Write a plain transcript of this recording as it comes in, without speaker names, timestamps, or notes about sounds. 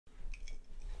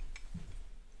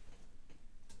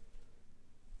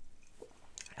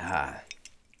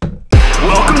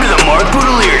Welcome to the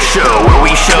Boutilier show, where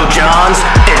we show Johns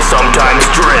and sometimes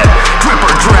drip. Drip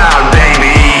or drown,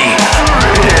 baby.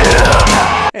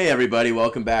 Drip. Hey everybody,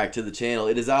 welcome back to the channel.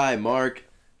 It is I, Mark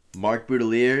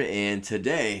Boutilier, and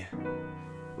today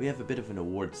we have a bit of an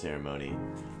award ceremony.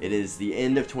 It is the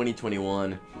end of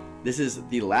 2021. This is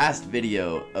the last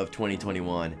video of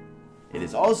 2021. It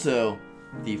is also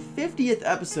the 50th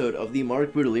episode of the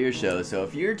Mark Boutilier show. So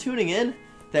if you're tuning in,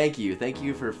 thank you. Thank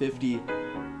you for 50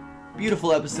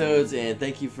 beautiful episodes, and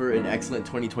thank you for an excellent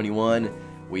 2021.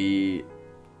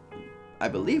 I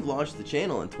believe, launched the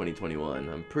channel in 2021.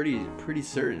 I'm pretty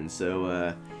certain.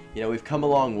 So, you know, we've come a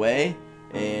long way,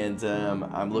 and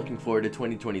I'm looking forward to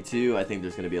 2022. I think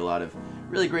there's going to be a lot of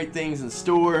really great things in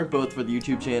store, both for the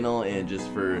YouTube channel and just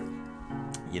for,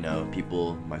 you know,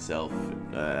 people, myself,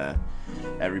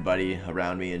 everybody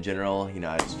around me in general. You know,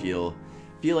 I just feel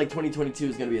like 2022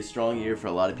 is going to be a strong year for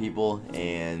a lot of people,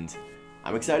 and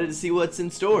I'm excited to see what's in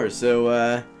store.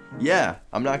 So, yeah,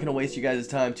 I'm not going to waste you guys'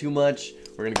 time too much.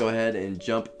 We're going to go ahead and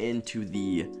jump into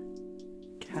the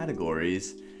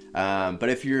categories. But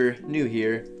if you're new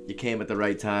here, you came at the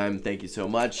right time. Thank you so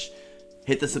much.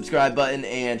 Hit the subscribe button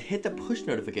and hit the push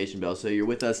notification bell so you're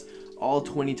with us all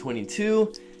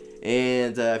 2022.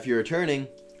 And if you're returning,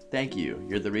 thank you.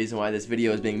 You're the reason why this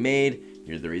video is being made.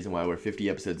 You're the reason why we're 50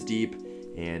 episodes deep,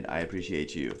 and I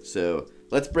appreciate you. So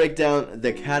let's break down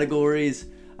the categories.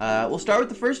 We'll start with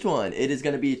the first one. It is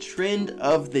going to be Trend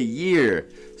of the Year.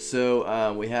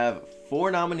 So we have 4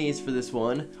 nominees for this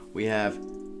one. We have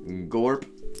Gorp.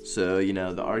 So, you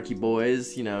know, the Arky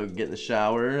boys, you know, get in the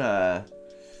shower,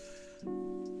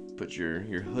 put your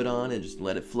hood on and just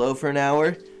let it flow for an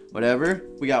hour. Whatever.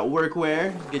 We got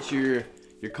workwear. Get your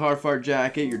Carhartt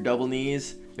jacket, your double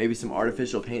knees, maybe some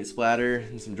artificial paint splatter,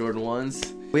 and some Jordan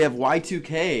 1s. We have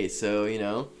Y2K. So, you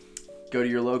know, go to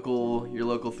your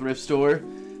local thrift store,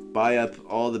 buy up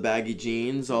all the baggy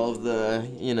jeans, all of the,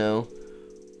 you know,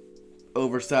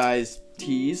 oversized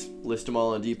tees, list them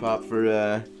all on Depop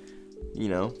for, you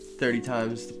know, 30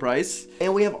 times the price.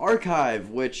 And we have Archive,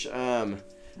 which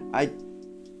I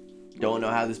don't know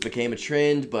how this became a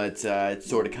trend, but it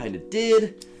sort of kind of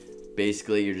did.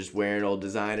 Basically, you're just wearing old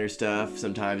designer stuff.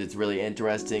 Sometimes it's really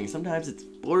interesting, sometimes it's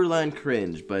borderline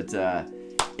cringe, but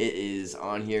it is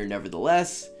on here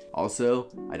nevertheless. Also,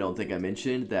 I don't think I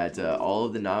mentioned that all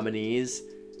of the nominees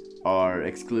are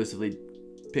exclusively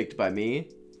picked by me.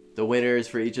 The winners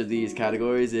for each of these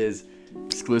categories is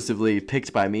exclusively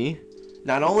picked by me.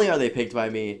 Not only are they picked by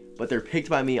me, but they're picked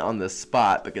by me on the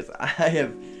spot, because I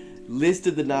have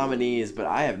listed the nominees, but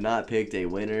I have not picked a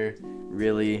winner,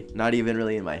 really, not even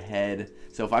really in my head.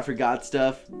 So if I forgot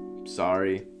stuff,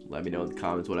 sorry, let me know in the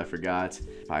comments what I forgot.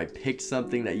 If I picked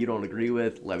something that you don't agree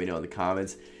with, let me know in the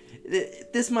comments.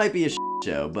 This might be a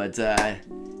show, but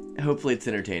hopefully it's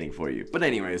entertaining for you. But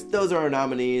anyways, those are our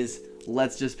nominees.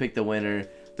 Let's just pick the winner.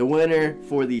 The winner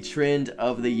for the Trend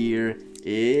of the Year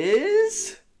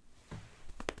is...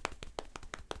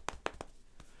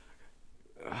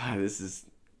 this is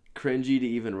cringy to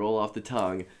even roll off the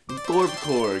tongue.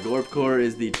 Gorpcore. Gorpcore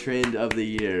is the Trend of the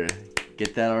Year.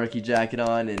 Get that Arky jacket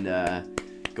on and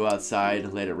go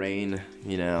outside, let it rain,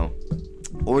 you know,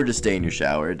 or just stay in your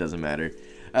shower. It doesn't matter.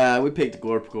 We picked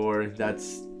Gorpcore.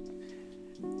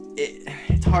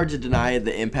 It's hard to deny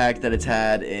the impact that it's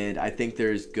had, and I think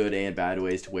there's good and bad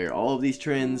ways to wear all of these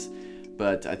trends,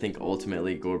 but I think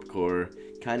ultimately Gorpcore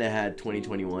kind of had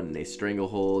 2021 in a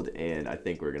stranglehold, and I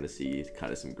think we're going to see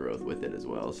kind of some growth with it as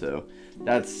well. So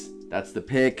that's the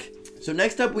pick. So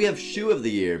next up we have Shoe of the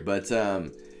Year, but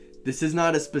this is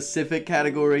not a specific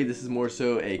category. This is more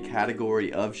so a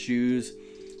category of shoes.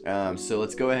 So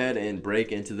let's go ahead and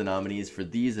break into the nominees for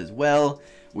these as well.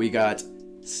 We got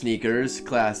sneakers,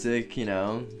 classic, you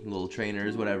know, little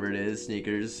trainers, whatever it is,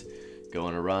 sneakers, go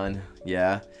on a run,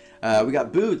 yeah. We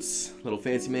got boots, little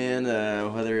fancy man,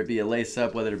 whether it be a lace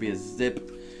up, whether it be a zip,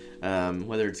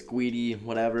 whether it's Guidi,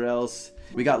 whatever else.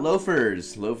 We got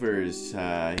loafers,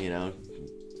 you know,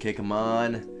 kick them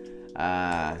on,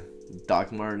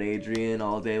 Doc Martin Adrian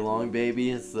all day long,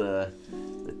 baby. It's the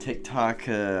TikTok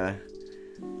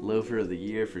loafer of the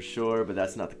year for sure, but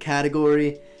that's not the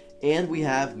category. And we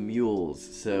have mules,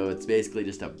 so it's basically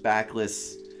just a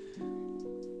backless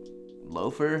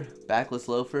loafer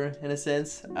in a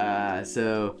sense.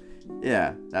 So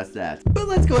yeah, that's that. But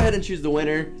let's go ahead and choose the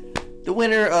winner. The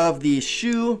winner of the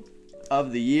Shoe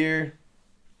of the Year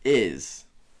is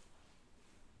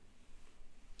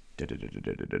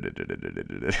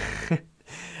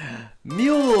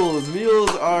Mules.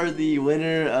 Mules are the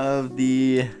winner of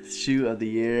the Shoe of the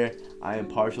Year. I am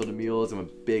partial to mules. I'm a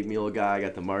big mule guy. I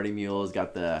got the Marty mules,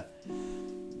 got the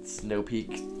Snow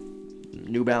Peak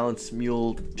New Balance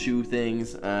mule shoe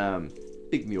things.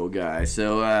 Big mule guy.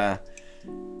 So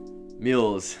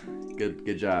mules,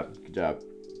 good job.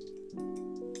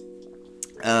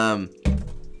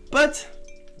 But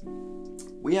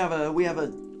we have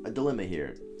a dilemma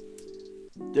here.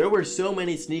 There were so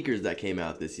many sneakers that came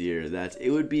out this year that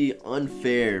it would be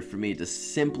unfair for me to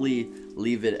simply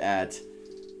leave it at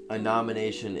a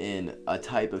nomination in a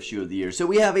type of shoe of the year. So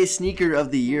we have a sneaker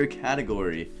of the year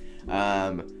category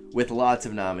with lots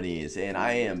of nominees, and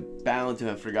I am bound to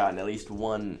have forgotten at least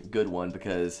one good one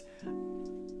because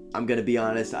I'm gonna be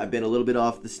honest, I've been a little bit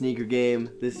off the sneaker game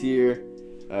this year.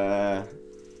 But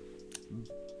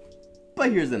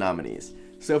here's the nominees.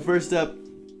 So first up,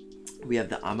 we have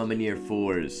the Amamanier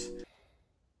 4s.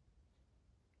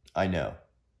 I know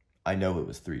it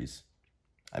was 3s.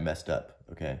 I messed up,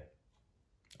 okay?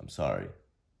 I'm sorry.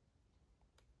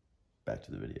 Back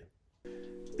to the video.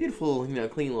 Beautiful,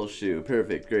 clean little shoe.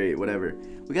 Perfect, great, whatever.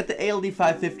 We got the ALD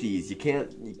 550s. You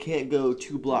can't go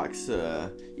 2 blocks.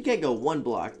 You can't go 1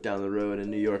 block down the road in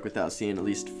New York without seeing at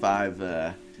least five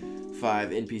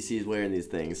NPCs wearing these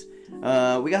things.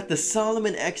 We got the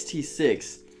Solomon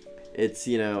XT6. It's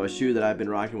a shoe that I've been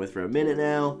rocking with for a minute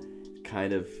now.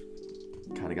 Kind of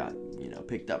got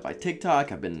picked up by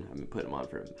TikTok. I've been putting them on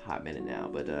for a hot minute now,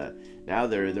 but now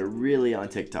they're really on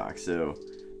TikTok. So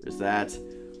there's that.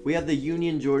 We have the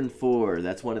Union Jordan 4.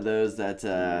 That's one of those that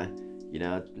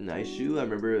nice shoe. I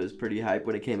remember it was pretty hype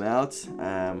when it came out.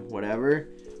 Whatever.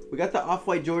 We got the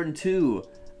Off-White Jordan 2.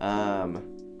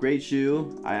 Great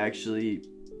shoe. I actually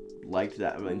liked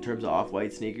that. In terms of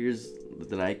Off-White sneakers,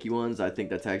 the Nike ones, I think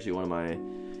that's actually one of my,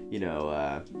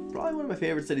 probably one of my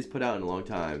favorites that he's put out in a long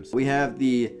time. So we have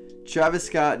the Travis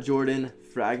Scott Jordan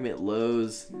Fragment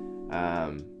Lows.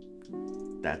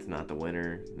 That's not the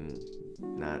winner.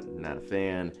 Not a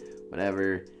fan.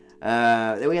 Whatever.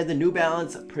 Then we have the New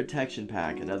Balance Protection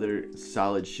Pack. Another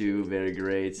solid shoe. Very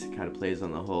great. Kind of plays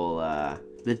on the whole,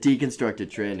 the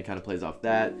deconstructed trend. It kind of plays off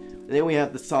that. And then we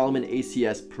have the Solomon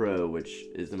ACS Pro, which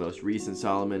is the most recent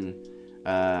Solomon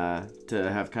to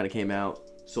have kind of came out,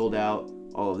 sold out,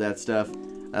 all of that stuff.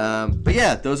 But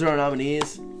yeah, those are our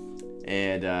nominees.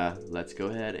 And let's go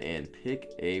ahead and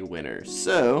pick a winner.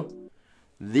 So,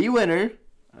 the winner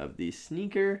of the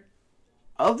sneaker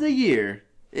of the year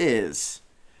is...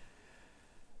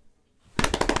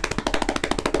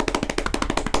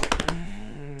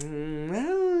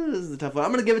 this is a tough one.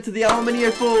 I'm going to give it to the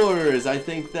Amamanier 4s. I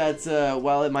think that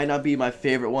while it might not be my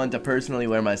favorite one to personally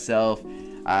wear myself,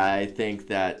 I think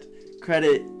that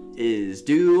credit is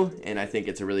due, and I think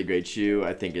it's a really great shoe.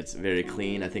 I think it's very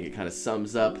clean. I think it kind of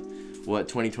sums up what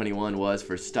 2021 was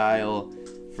for style,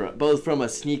 both from a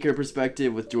sneaker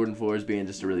perspective, with Jordan 4s being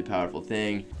just a really powerful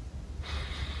thing.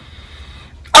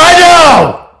 I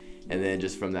know! And then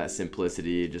just from that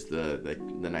simplicity, just the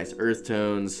nice earth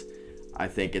tones, I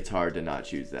think it's hard to not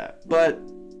choose that. But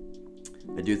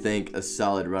I do think a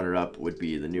solid runner-up would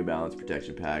be the New Balance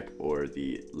Protection Pack or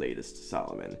the latest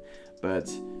Solomon.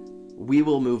 But we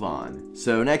will move on.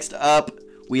 So next up,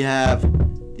 we have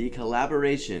the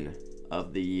collaboration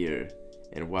of the year.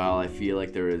 And while I feel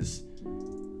like there is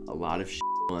a lot of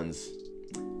ones,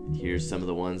 here's some of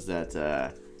the ones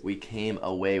that we came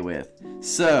away with.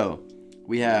 So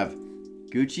we have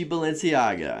Gucci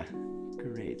Balenciaga.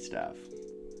 Great stuff.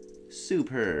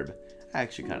 Superb. I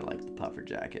actually kind of like the puffer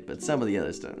jacket, but some of the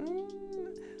other stuff,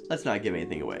 let's not give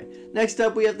anything away. Next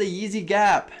up, we have the Yeezy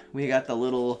Gap. We got the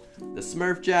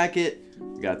Smurf jacket.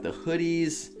 We got the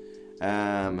hoodies,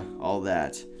 all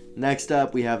that. Next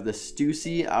up, we have the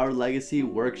Stussy Our Legacy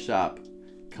Workshop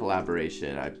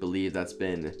collaboration. I believe that's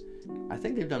been, I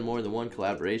think they've done more than one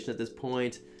collaboration at this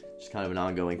point. Just kind of an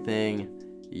ongoing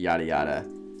thing, yada yada.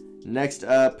 Next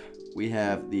up, we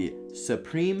have the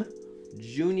Supreme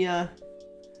Junior,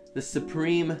 the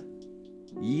Supreme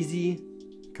Yeezy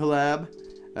collab.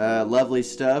 Lovely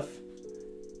stuff.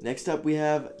 Next up, we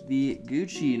have the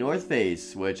Gucci North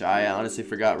Face, which I honestly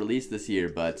forgot released this year,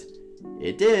 but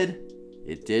it did.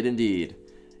 It did indeed.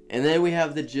 And then we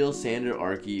have the Jill Sander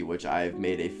Archie, which I've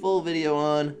made a full video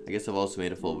on. I guess I've also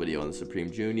made a full video on the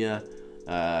Supreme Junior.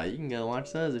 You can go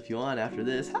watch those if you want after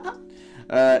this.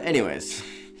 Anyways,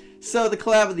 so the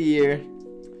collab of the year.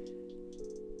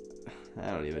 I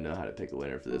don't even know how to pick a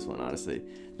winner for this one, honestly.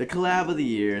 The collab of the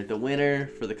year, the winner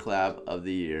for the collab of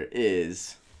the year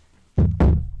is...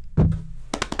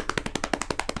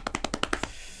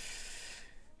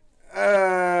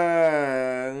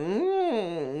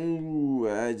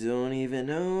 I don't even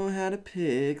know how to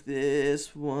pick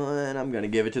this one. I'm gonna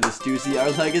give it to the Stussy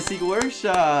Our Legacy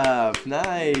Workshop.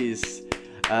 Nice.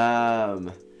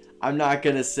 I'm not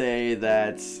gonna say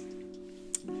that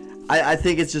I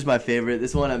think it's just my favorite.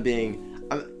 This one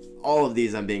all of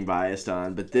these I'm being biased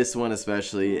on, but this one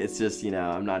especially, it's just,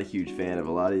 I'm not a huge fan of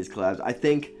a lot of these collabs. I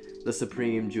think the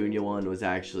Supreme Junior one was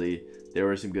actually, there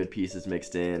were some good pieces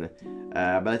mixed in,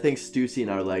 but I think Stussy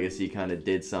and Our Legacy kind of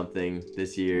did something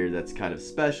this year that's kind of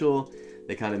special.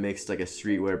 They kind of mixed like a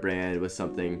streetwear brand with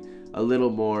something a little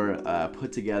more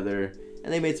put together,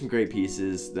 and they made some great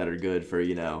pieces that are good for,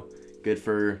 good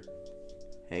for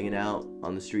hanging out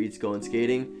on the streets, going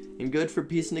skating, and good for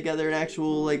piecing together an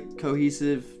actual like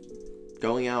cohesive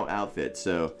going out outfit.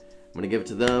 So I'm gonna give it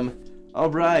to them. All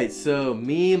right, so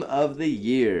meme of the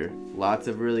year, lots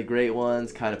of really great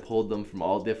ones, kind of pulled them from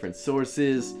all different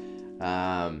sources.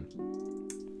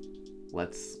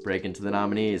 Let's break into the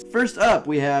nominees. First up,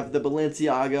 we have the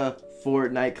Balenciaga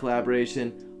Fortnite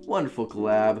collaboration. Wonderful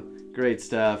collab, great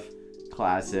stuff,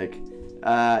 classic.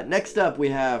 Next up, we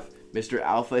have Mr.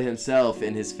 Alpha himself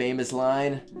in his famous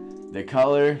line, "The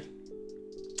color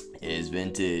is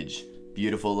vintage."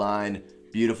 Beautiful line,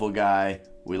 beautiful guy.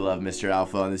 We love Mr.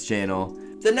 Alpha on this channel.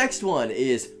 The next one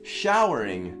is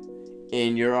showering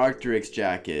in your Arc'teryx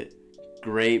jacket.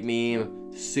 Great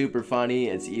meme, super funny.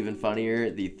 It's even funnier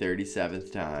the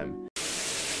 37th time.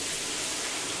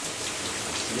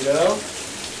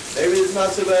 Maybe it's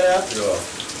not so bad after all.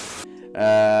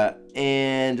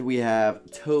 And we have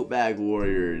Tote Bag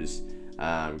Warriors.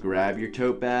 Grab your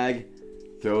tote bag,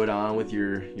 throw it on with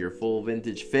your full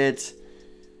vintage fit.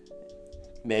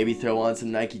 Maybe throw on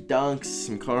some Nike Dunks,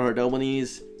 some Carhartt Double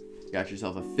Knees. Got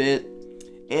yourself a fit.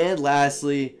 And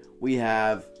lastly, we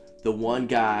have the one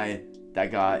guy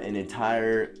that got an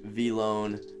entire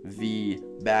V-Lone V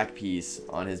back piece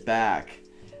on his back.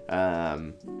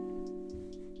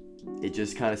 It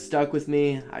just kind of stuck with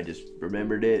me. I just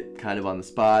remembered it kind of on the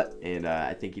spot, and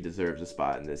I think he deserves a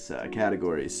spot in this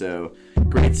category. So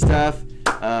great stuff.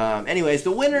 Anyways,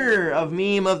 the winner of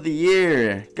meme of the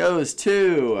year goes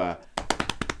to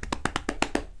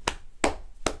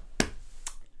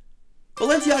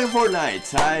Balenciaga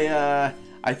Fortnite.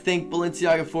 I think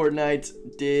Balenciaga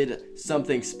Fortnite did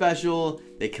something special.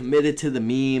 They committed to the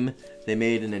meme. They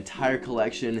made an entire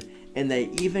collection, and they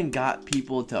even got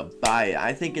people to buy it.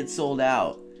 I think it sold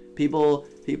out. People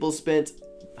spent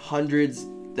hundreds,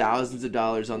 thousands of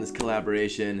dollars on this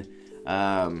collaboration.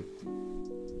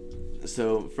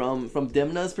 So from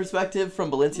Demna's perspective,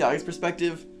 from Balenciaga's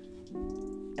perspective,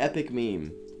 epic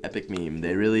meme.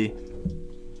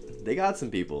 They got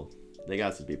some people.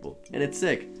 And it's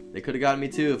sick. They could have gotten me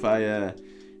too if I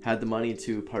had the money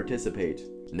to participate.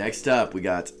 Next up, we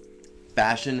got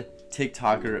Fashion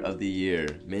TikToker of the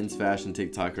Year. Men's Fashion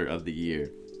TikToker of the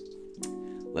Year.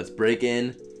 Let's break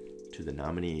in to the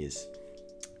nominees.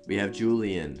 We have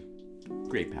Julian.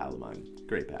 Great pal of mine.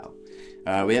 Great pal.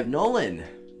 We have Nolan.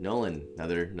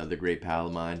 Another great pal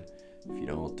of mine. If you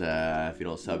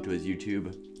don't sub to his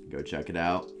YouTube, go check it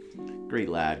out. Great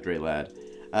lad.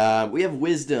 We have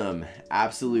Wisdom,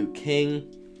 absolute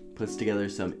king. Puts together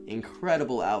some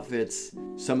incredible outfits.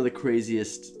 Some of the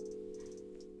craziest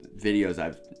videos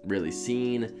I've really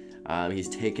seen. He's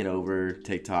taken over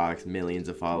TikTok, millions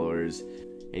of followers,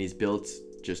 and he's built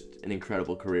just an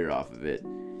incredible career off of it.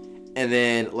 And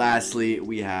then lastly,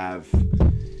 we have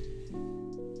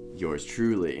yours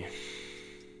truly.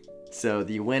 So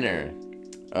the winner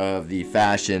of the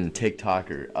Fashion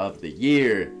TikToker of the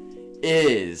Year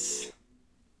is...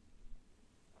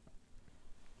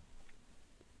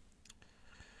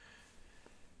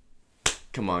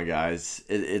 Come on, guys.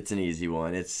 It's an easy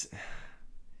one.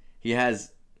 He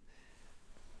has,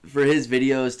 for his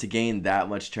videos to gain that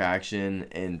much traction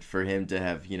and for him to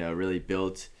have, really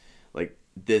built like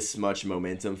this much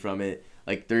momentum from it,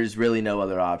 like there's really no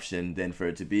other option than for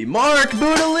it to be Mark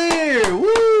Boutilier.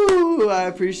 Woo! I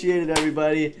appreciate it,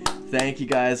 everybody. Thank you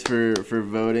guys for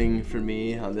voting for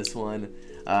me on this one.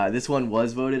 This one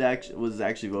was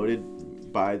actually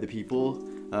voted by the people.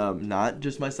 Not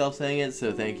just myself saying it,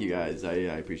 so thank you guys. I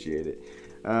appreciate it.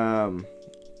 No,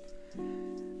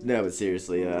 but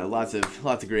seriously, lots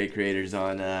of great creators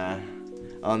on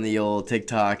the old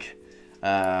TikTok.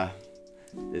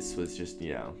 This was just,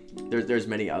 there's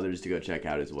many others to go check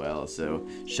out as well. So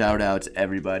shout out to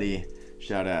everybody.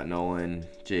 Shout out Nolan,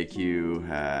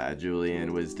 JQ,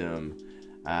 Julian, Wisdom,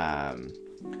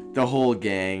 the whole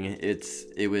gang.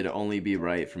 It would only be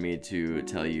right for me to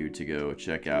tell you to go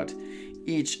check out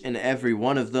each and every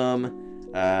one of them.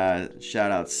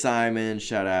 Shout out Simon,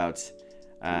 shout out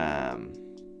I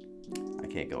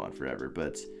can't go on forever,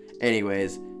 but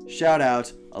anyways, shout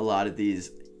out a lot of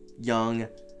these young,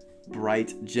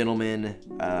 bright gentlemen,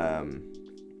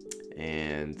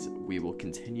 and we will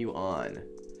continue on.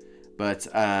 But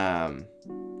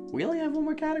we only have one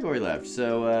more category left.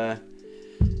 So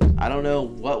I don't know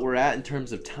what we're at in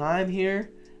terms of time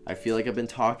here. I feel like I've been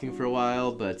talking for a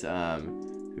while, but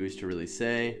who's to really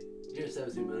say? You're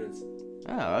 17 minutes.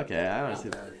 Oh, okay.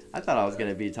 I thought I was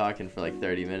gonna be talking for like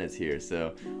 30 minutes here.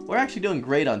 So we're actually doing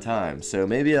great on time. So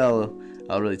maybe I'll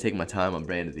really take my time on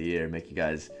brand of the year, make you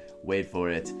guys wait for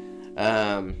it.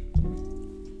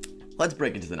 Let's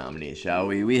break into the nominees, shall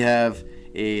we? We have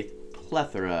a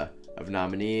plethora of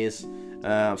nominees.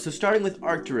 So starting with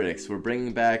Arc'teryx, we're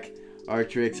bringing back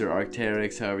Arc'teryx or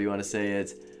Arc'teryx, however you want to say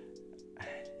it.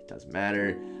 It doesn't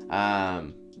matter.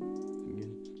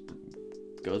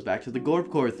 Goes back to the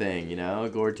Gorpcore thing, you know,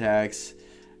 Gore-Tex,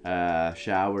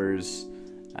 showers,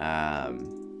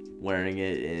 wearing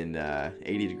it in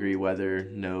 80-degree weather,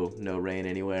 no rain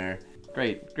anywhere.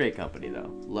 Great company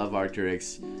though. Love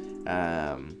Arc'teryx.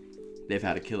 They've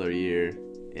had a killer year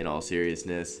in all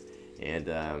seriousness, and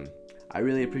I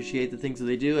really appreciate the things that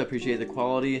they do. I appreciate the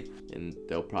quality, and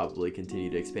they'll probably continue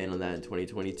to expand on that in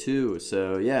 2022.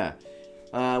 So yeah.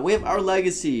 We have Our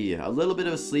Legacy, a little bit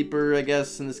of a sleeper, I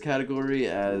guess, in this category,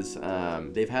 as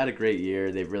they've had a great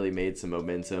year. They've really made some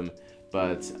momentum,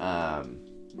 but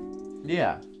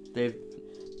yeah, they've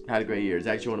had a great year. It's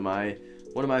actually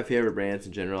one of my favorite brands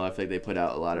in general. I feel like they put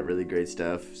out a lot of really great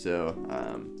stuff. So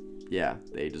yeah,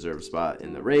 they deserve a spot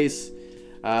in the race.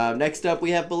 Next up,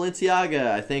 we have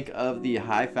Balenciaga. I think of the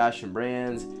high fashion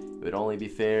brands, it would only be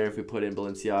fair if we put in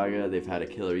Balenciaga. They've had a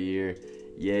killer year.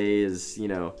 Ye is, you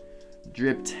know,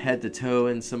 dripped head to toe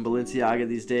in some Balenciaga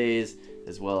these days,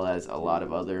 as well as a lot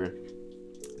of other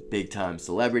big time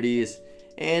celebrities,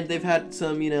 and they've had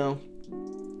some, you know,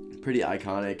 pretty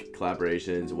iconic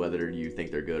collaborations, whether you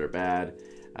think they're good or bad.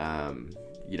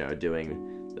 You know,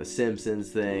 doing the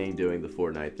Simpsons thing, doing the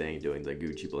Fortnite thing, doing the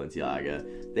Gucci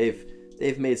Balenciaga.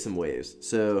 They've made some waves.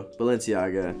 So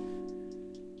Balenciaga.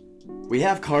 We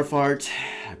have Carhartt.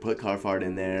 I put Carhartt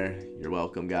in there. You're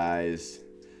welcome, guys.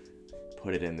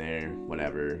 Put it in there,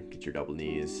 whatever. Get your double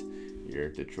knees, your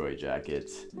Detroit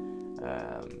jackets.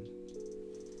 I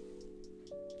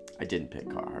didn't pick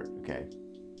Carhartt, okay?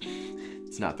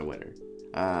 It's not the winner.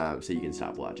 So you can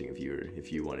stop watching if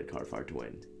you wanted Carhartt to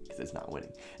win, because it's not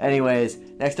winning. Anyways,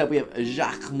 next up we have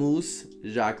Jacquemus.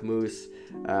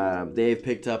 They've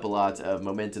picked up a lot of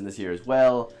momentum this year as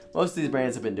well. Most of these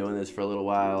brands have been doing this for a little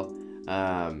while,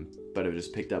 but have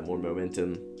just picked up more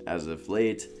momentum as of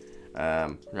late.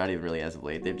 Not even really as of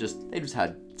late. They've just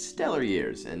had stellar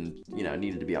years, and you know,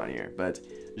 needed to be on here. But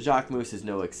Jacquemus is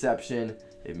no exception.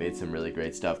 They've made some really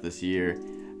great stuff this year,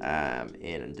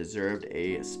 and deserved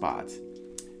a spot.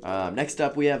 Next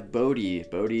up, we have Bodhi.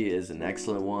 Bodhi is an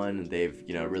excellent one. They've,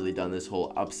 you know, really done this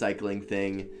whole upcycling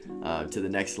thing to the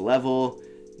next level.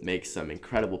 Make some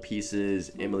incredible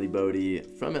pieces. Emily Bodhi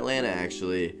from Atlanta,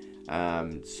 actually,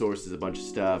 sources a bunch of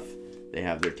stuff. They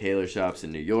have their tailor shops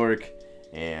in New York.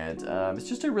 And it's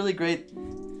just a really great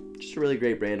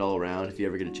brand all around. If you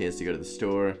ever get a chance to go to the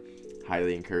store,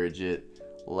 highly encourage it.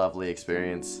 Lovely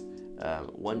experience.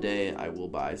 One day I will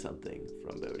buy something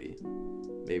from Bodhi.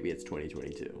 Maybe it's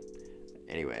 2022.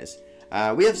 Anyways,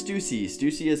 we have Stussy.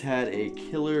 Stussy has had a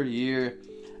killer year.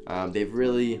 They've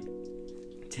really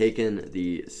taken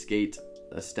the skate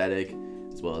aesthetic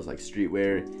as well as like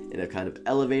streetwear, and have kind of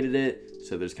elevated it.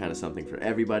 So there's kind of something for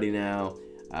everybody now.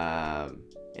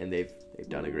 And they've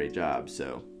done a great job.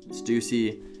 So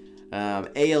Stussy.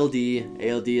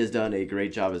 ALD has done a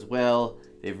great job as well.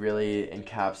 They've really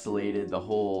encapsulated the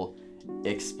whole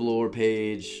explore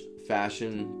page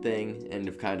fashion thing, and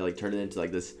have kind of like turned it into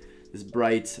like this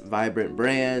bright, vibrant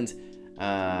brand.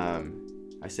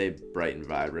 I say bright and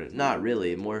vibrant, not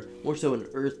really, more so an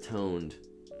earth-toned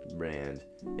brand.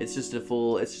 It's just a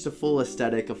full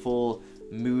aesthetic, a full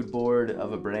mood board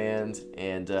of a brand,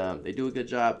 and they do a good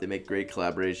job. They make great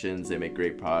collaborations, they make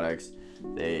great products,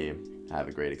 they have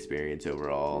a great experience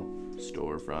overall.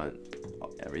 Storefront,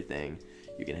 everything.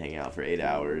 You can hang out for 8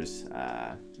 hours.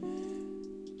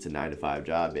 It's a 9-to-5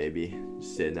 job, baby.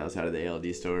 Just sitting outside of the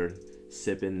ALD store,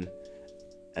 sipping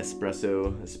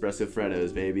espresso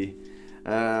frettos, baby.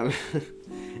 And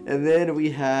then we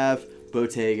have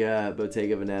Bottega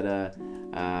Veneta.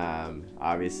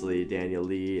 Obviously Daniel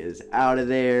Lee is out of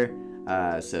there,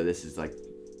 so this is like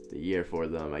the year for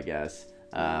them, I guess.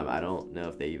 I don't know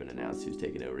if they even announced who's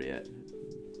taking over yet.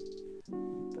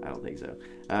 I don't think so.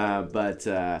 But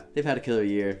they've had a killer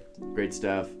year. Great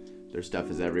stuff. Their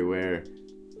stuff is everywhere.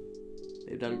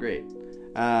 They've done great.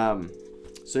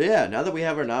 So yeah, now that we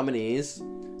have our nominees,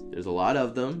 there's a lot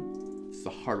of them. It's a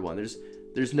hard one.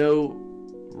 There's no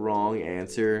wrong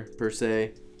answer per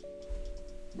se.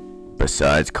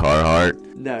 Besides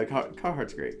Carhartt. No,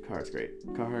 Carhartt's great. Carhartt's great.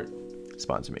 Carhartt.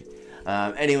 sponsor me.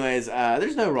 Anyways,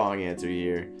 there's no wrong answer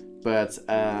here, but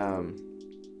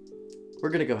we're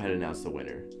gonna go ahead and announce the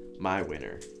winner. My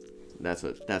winner. That's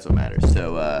what matters.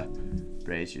 So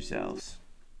brace yourselves.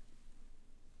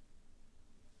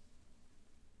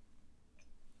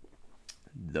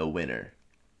 The winner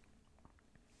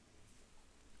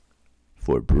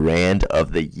for brand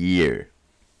of the year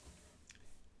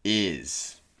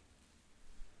is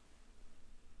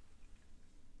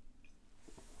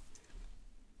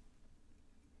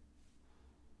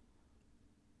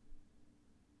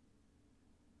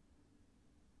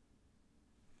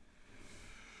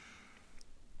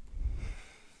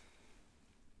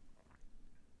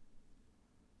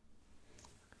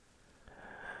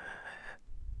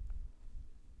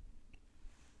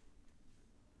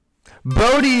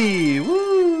Boaty.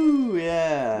 Woo!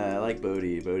 Yeah, I like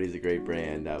Boaty. Boaty's a great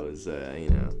brand. That was, you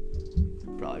know,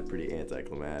 probably pretty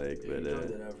anticlimactic, but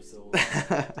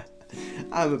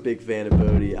I'm a big fan of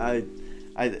Boaty.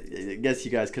 I guess you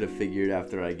guys could have figured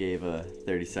after I gave a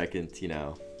 30-second, you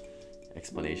know,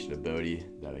 explanation of Boaty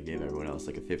that I gave everyone else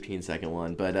like a 15-second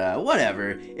one, but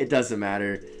whatever. It doesn't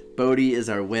matter. Boaty is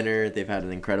our winner. They've had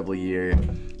an incredible year.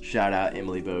 Shout out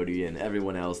Emily Boaty and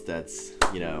everyone else that's,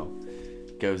 you know,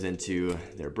 goes into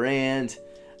their brand.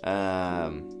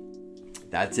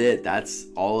 That's it. That's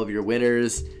all of your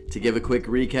winners. To give a quick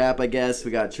recap, I guess,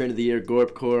 we got Trend of the Year,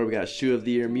 Gorpcore, we got Shoe of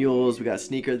the Year, Mules, we got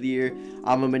Sneaker of the Year,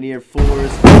 Amamanier 4s.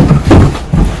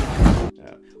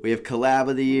 We have Collab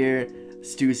of the Year,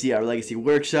 Stussy, Our Legacy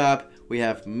Workshop. We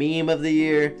have Meme of the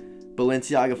Year,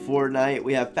 Balenciaga Fortnite.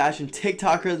 We have Fashion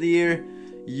TikToker of the Year,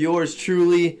 yours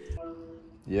truly.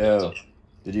 Yo,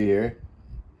 did you hear?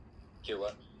 Hear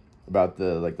what? About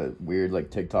the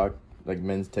weird TikTok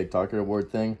men's TikToker award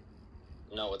thing?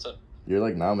 No, what's up? You're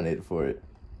nominated for it.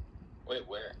 Wait,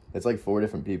 where? It's 4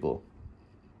 different people.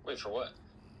 Wait, for what?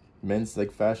 Men's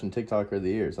Fashion TikToker of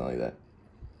the Year or something like that.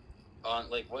 On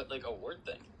what award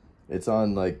thing? It's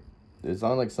on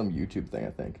some YouTube thing,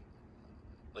 I think.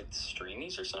 Like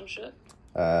Streamies or some shit?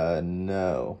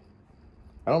 No.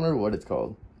 I don't remember what it's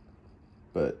called.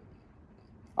 But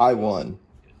I won.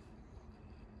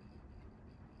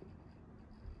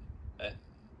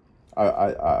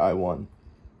 I won.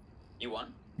 You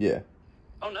won? Yeah.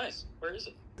 Oh, nice. Where is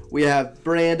it? We have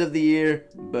Brand of the Year,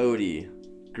 Boaty.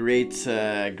 Great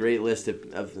list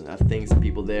of things and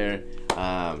people there.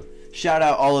 Shout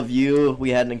out all of you. We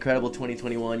had an incredible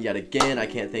 2021 yet again. I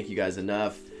can't thank you guys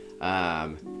enough.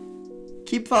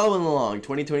 Keep following along.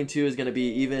 2022 is going to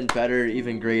be even better,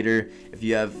 even greater. If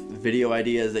you have video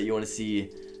ideas that you want to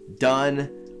see done,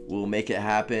 we'll make it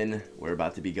happen. We're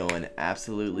about to be going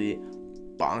absolutely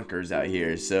bonkers out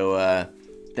here. So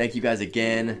thank you guys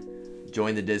again.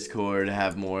 Join the Discord,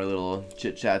 have more little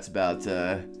chit chats about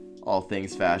all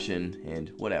things fashion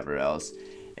and whatever else.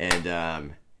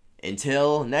 And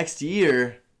until next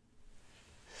year,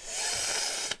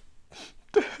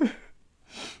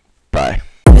 bye.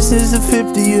 This is the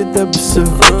 50th episode.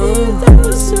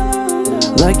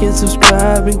 Like and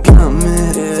subscribe and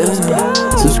comment.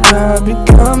 Subscribe and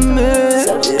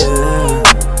comment. Yeah.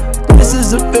 This is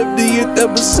the 50th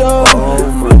episode.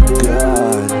 Oh my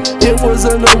god. It was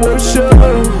an award show.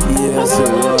 Yes,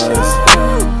 it was.